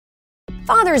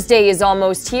Father's Day is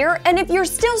almost here, and if you're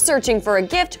still searching for a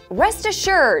gift, rest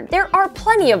assured, there are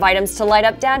plenty of items to light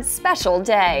up Dad's special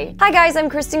day. Hi guys, I'm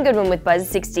Krystin Goodwin with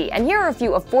Buzz60, and here are a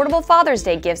few affordable Father's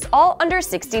Day gifts all under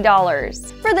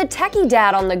 $60. For the techie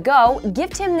dad on the go,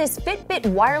 gift him this Fitbit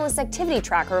wireless activity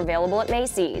tracker available at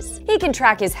Macy's. He can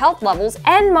track his health levels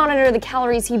and monitor the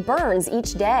calories he burns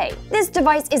each day. This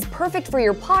device is perfect for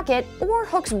your pocket or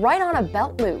hooks right on a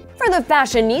belt loop. For the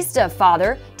fashionista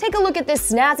father, take a look at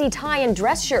this snazzy tie and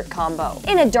dress shirt combo.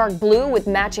 In a dark blue with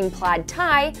matching plaid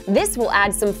tie, this will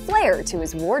add some flair to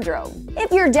his wardrobe.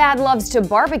 If your dad loves to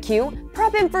barbecue,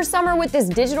 prep him for summer with this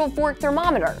digital fork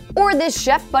thermometer or this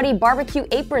Chef Buddy barbecue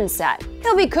apron set.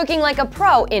 He'll be cooking like a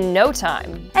pro in no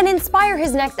time. And inspire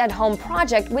his next at-home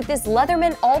project with this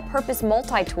Leatherman all-purpose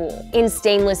multi-tool. In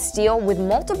stainless steel with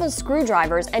multiple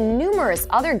screwdrivers and numerous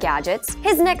other gadgets,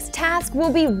 his next task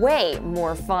will be way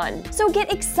more fun. So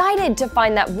get excited to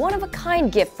find that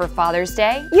one-of-a-kind gift for Father's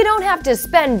Day. You don't have to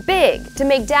spend big to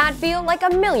make Dad feel like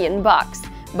 $1,000,000.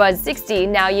 Buzz60,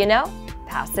 now you know,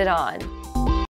 pass it on.